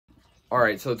All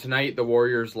right, so tonight the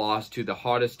Warriors lost to the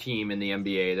hottest team in the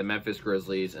NBA, the Memphis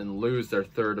Grizzlies, and lose their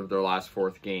third of their last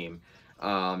fourth game.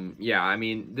 Yeah, I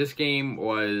mean, this game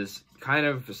was kind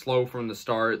of slow from the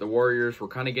start. The Warriors were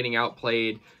kind of getting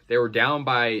outplayed. They were down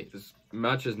by as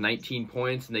much as 19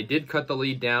 points, and they did cut the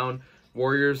lead down.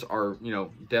 Warriors are,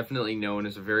 definitely known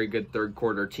as a very good third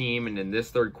quarter team, and in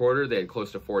this third quarter, they had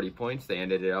close to 40 points. They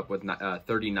ended it up with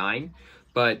 39,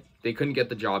 but they couldn't get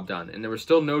the job done. And there was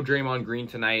still no Draymond Green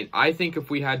tonight. I think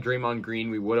if we had Draymond Green,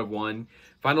 we would have won.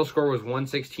 Final score was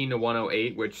 116 to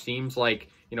 108, which seems like,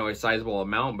 a sizable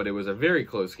amount, but it was a very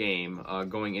close game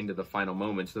going into the final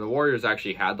moments. And the Warriors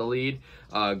actually had the lead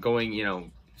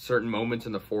going, certain moments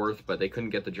in the fourth, but they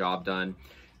couldn't get the job done.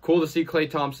 Cool to see Klay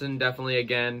Thompson definitely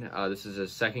again. This is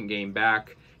his second game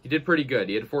back. He did pretty good.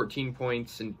 He had 14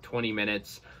 points in 20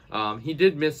 minutes. He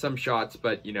did miss some shots,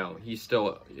 but, he's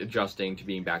still adjusting to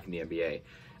being back in the NBA.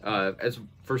 As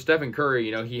for Stephen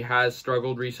Curry, he has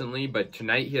struggled recently, but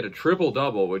tonight he had a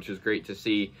triple-double, which is great to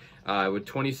see, with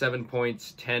 27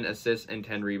 points, 10 assists, and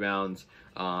 10 rebounds.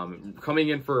 Coming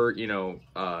in for,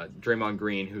 Draymond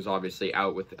Green, who's obviously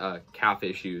out with calf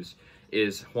issues,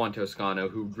 is Juan Toscano,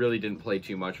 who really didn't play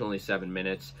too much, only 7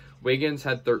 minutes. Wiggins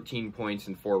had 13 points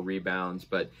and 4 rebounds,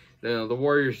 but the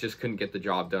Warriors just couldn't get the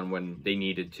job done when they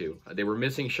needed to. They were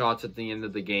missing shots at the end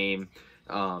of the game.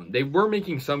 They were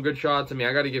making some good shots. I mean,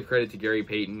 I got to give credit to Gary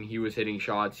Payton. He was hitting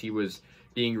shots. He was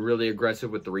being really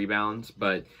aggressive with the rebounds,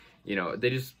 but, they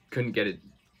just couldn't get it,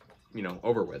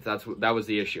 over with. That was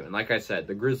the issue. And like I said,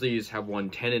 the Grizzlies have won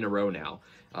 10 in a row now.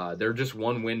 They're just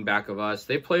one win back of us.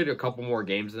 They played a couple more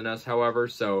games than us, however,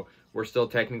 so we're still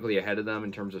technically ahead of them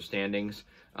in terms of standings.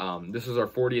 This is our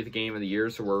 40th game of the year,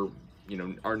 so we're,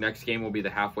 our next game will be the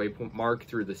halfway mark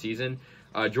through the season.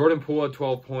 Jordan Poole had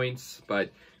 12 points, but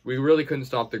we really couldn't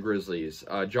stop the Grizzlies.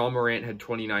 John Morant had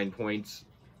 29 points.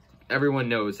 Everyone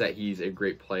knows that he's a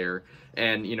great player.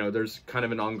 And, there's kind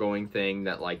of an ongoing thing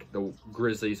that, like, the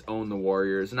Grizzlies own the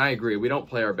Warriors. And I agree, we don't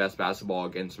play our best basketball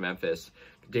against Memphis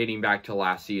dating back to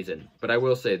last season. But I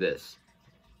will say this.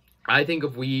 I think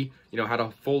if we, had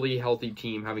a fully healthy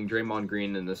team having Draymond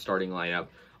Green in the starting lineup,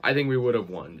 I think we would have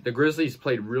won. The Grizzlies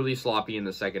played really sloppy in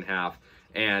the second half.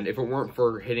 And if it weren't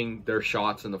for hitting their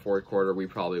shots in the fourth quarter, we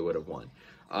probably would have won.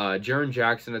 Jaren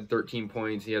Jackson had 13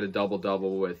 points. He had a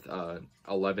double-double with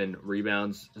 11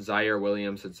 rebounds. Zaire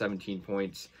Williams had 17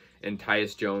 points. And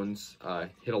Tyus Jones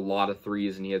hit a lot of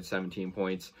threes, and he had 17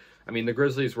 points. I mean, the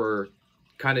Grizzlies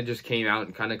kind of just came out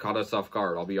and kind of caught us off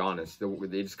guard, I'll be honest.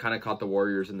 They just kind of caught the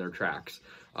Warriors in their tracks.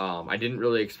 I didn't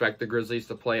really expect the Grizzlies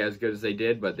to play as good as they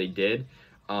did, but they did.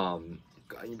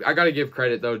 I got to give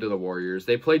credit, though, to the Warriors.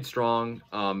 They played strong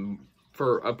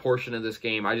for a portion of this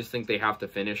game. I just think they have to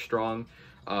finish strong.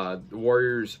 The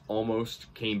Warriors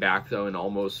almost came back, though, and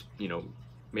almost,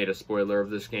 made a spoiler of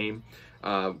this game.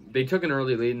 They took an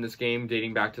early lead in this game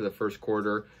dating back to the first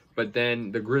quarter, but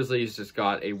then the Grizzlies just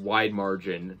got a wide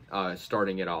margin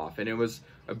starting it off. And it was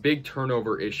a big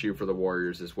turnover issue for the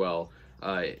Warriors as well,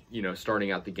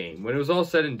 starting out the game. When it was all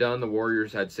said and done, the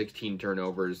Warriors had 16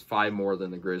 turnovers, 5 more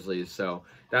than the Grizzlies. So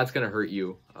that's going to hurt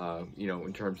you,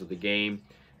 in terms of the game.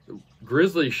 The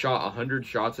Grizzlies shot 100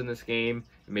 shots in this game,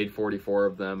 made 44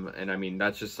 of them, and I mean,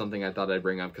 that's just something I thought I'd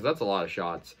bring up because that's a lot of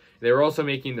shots. They were also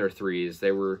making their threes.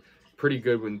 They were pretty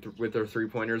good with their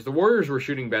three-pointers. The Warriors were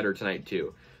shooting better tonight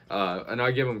too, and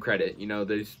I give them credit.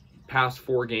 These past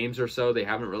 4 games or so, they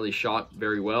haven't really shot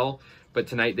very well, but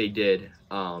tonight they did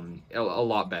a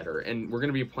lot better. And we're going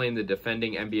to be playing the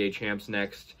defending NBA champs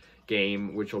next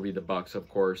game, which will be the Bucks, of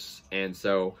course, and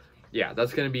so yeah,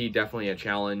 that's going to be definitely a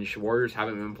challenge. Warriors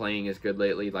haven't been playing as good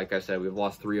lately. Like I said, we've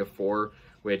lost 3 of 4,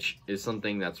 which is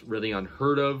something that's really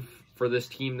unheard of for this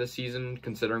team this season,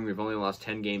 considering we've only lost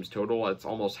 10 games total. It's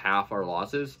almost half our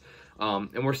losses.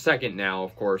 And we're second now,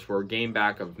 of course. We're a game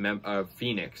back of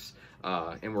Phoenix,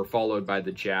 and we're followed by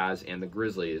the Jazz and the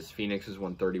Grizzlies. Phoenix has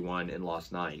won 31 and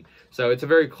lost 9. So it's a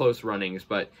very close runnings,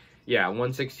 but yeah,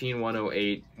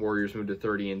 116-108. Warriors moved to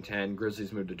 30 and 10.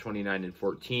 Grizzlies moved to 29 and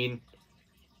 14.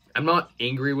 I'm not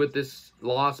angry with this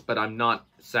loss, but I'm not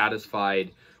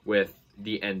satisfied with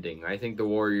the ending. I think the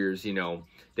Warriors,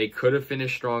 they could have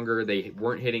finished stronger. They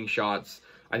weren't hitting shots.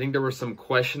 I think there were some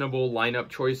questionable lineup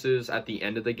choices at the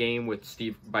end of the game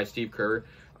by Steve Kerr.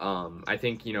 I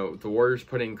think, the Warriors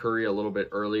put in Curry a little bit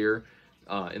earlier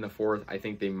in the fourth. I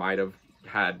think they might have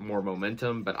had more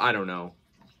momentum, but I don't know.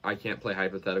 I can't play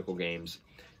hypothetical games.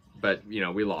 But,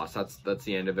 we lost. That's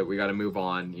the end of it. We got to move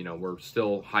on. We're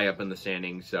still high up in the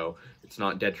standings, so it's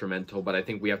not detrimental. But I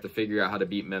think we have to figure out how to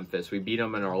beat Memphis. We beat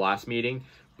them in our last meeting,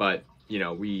 but,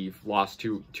 we've lost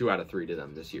two out of 3 to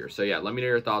them this year. So, yeah, let me know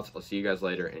your thoughts. I'll see you guys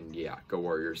later, and, yeah, go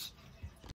Warriors.